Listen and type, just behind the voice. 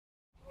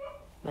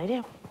Lay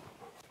down.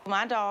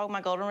 My dog,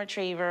 my golden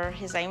retriever,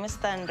 his name is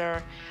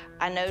Thunder.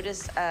 I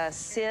noticed a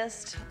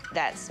cyst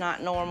that's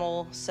not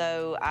normal,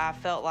 so I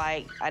felt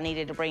like I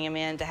needed to bring him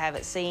in to have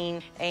it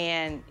seen.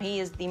 And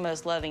he is the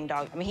most loving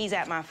dog. I mean, he's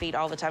at my feet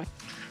all the time.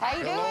 How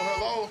you doing?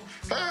 Hello,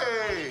 hello.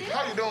 Hey,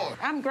 how you doing?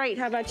 I'm great.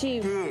 How about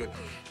you? Good.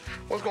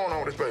 What's going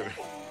on with this baby?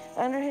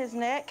 Under his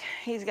neck,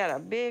 he's got a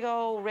big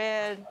old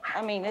red,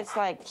 I mean, it's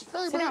like,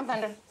 sit down,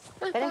 Thunder.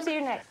 Let him see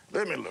your neck.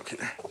 Let me look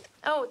here.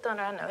 Oh,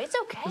 Thunder, I know. It's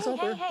okay. It's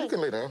okay. Hey. You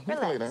can lay down. You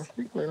can lay down.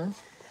 You can lay down.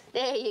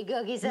 There you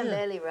go. Get some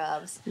belly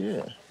rubs.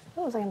 Yeah.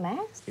 Oh, it's like a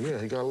mask? Yeah,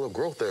 he got a little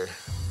growth there.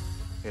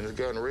 And it's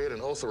gotten red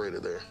and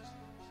ulcerated there.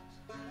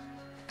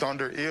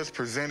 Thunder is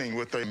presenting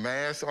with a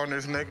mass on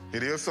his neck.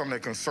 It is something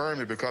that concerns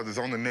me because it's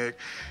on the neck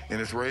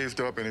and it's raised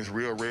up and it's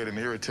real red and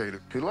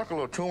irritated. He's like a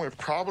little tumor,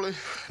 probably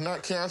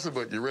not cancer,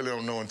 but you really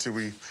don't know until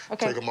we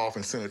take him off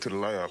and send it to the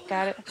lab.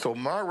 Got it. So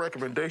my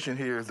recommendation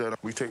here is that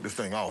we take this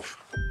thing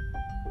off.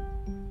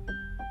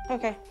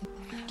 Okay.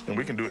 And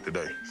we can do it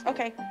today.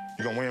 Okay.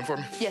 You gonna win for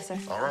me? Yes, sir.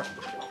 All right.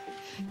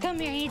 Come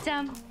here, eat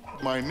some.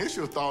 My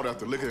initial thought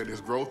after looking at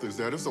this growth is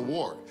that it's a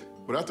wart.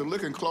 But after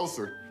looking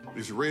closer,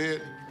 it's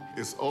red,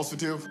 it's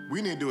ulcerative.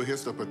 We need to do a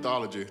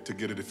histopathology to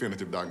get a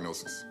definitive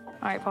diagnosis.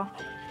 All right, Paul.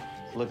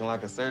 Looking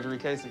like a surgery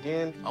case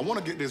again? I want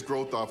to get this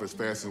growth off as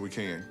fast as we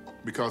can,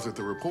 because if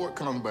the report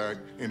comes back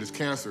and it's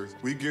cancer,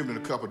 we give it a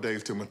couple of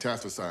days to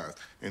metastasize,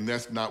 and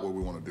that's not what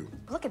we want to do.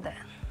 Look at that.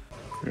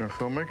 Yeah,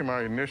 so making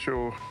my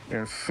initial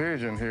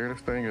incision here,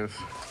 this thing is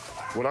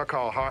what I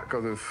call hot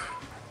because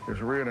it's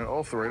red and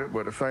ulcerated, but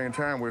at the same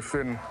time, we're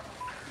sitting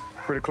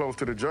pretty close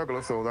to the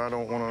jugular, so I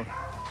don't want to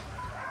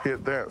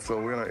hit that.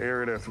 So we're in an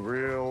area that's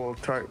real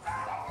tight.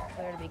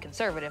 Better to be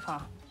conservative,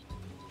 huh?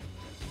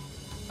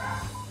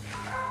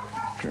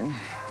 Okay.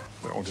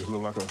 That one just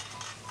look like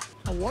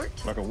A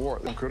wart? like a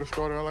wart. It could have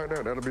started out like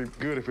that. That'll be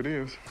good if it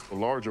is. A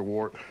larger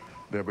wart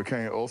that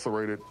became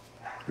ulcerated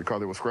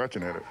because it was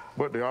scratching at it.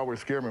 But they always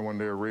scare me when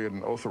they're red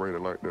and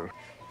ulcerated like that.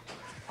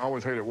 I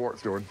always hated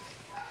warts, Jordan,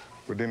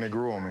 but then they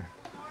grew on me.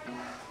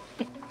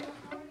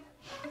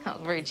 That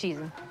was very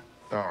cheesy.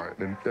 All right,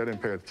 then that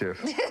didn't pass the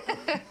test.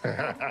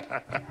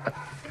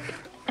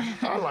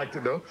 I liked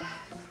it, though.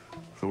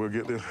 So we'll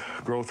get this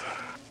growth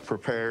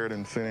prepared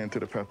and sent in to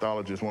the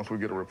pathologist once we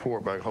get a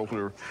report back.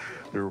 Hopefully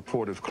the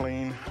report is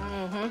clean.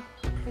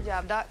 Good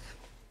job, Doc.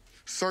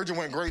 Surgery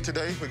went great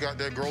today. We got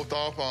that growth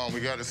off. We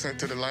got it sent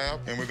to the lab,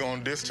 and we're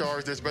going to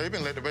discharge this baby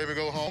and let the baby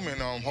go home.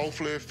 And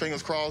hopefully,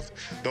 fingers crossed,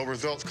 the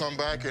results come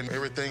back and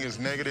everything is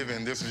negative,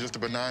 and this is just a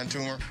benign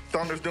tumor.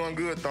 Thunder's doing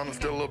good. Thunder's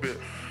still a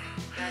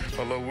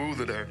little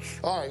woozy there.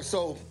 All right,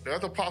 so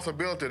there's a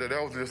possibility that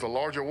was just a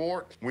larger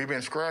wart. We've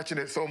been scratching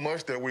it so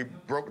much that we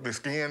broke the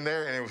skin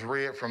there, and it was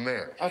red from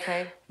there.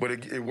 Okay. But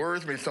it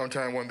worries me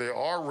sometimes when they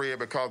are red,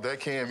 because that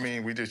can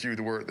mean, we just use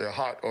the word, they're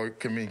hot, or it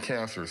can mean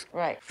cancers.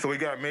 Right. So we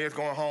got meds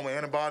going home,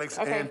 antibiotics,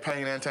 and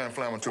pain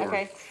anti-inflammatory.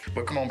 Okay.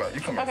 But come on back,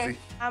 you come back, see?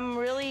 I'm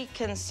really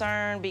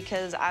concerned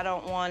because I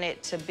don't want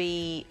it to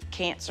be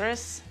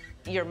cancerous.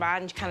 Your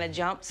mind kind of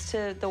jumps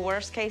to the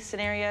worst case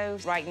scenario.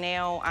 Right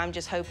now, I'm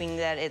just hoping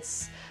that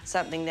it's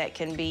something that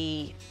can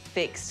be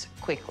fixed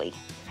quickly.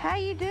 How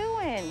you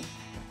doing?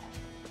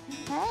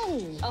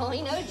 Hey. Oh,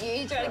 he knows you.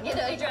 He's trying to get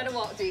up. He's trying to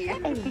walk to you.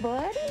 Hey,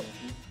 buddy.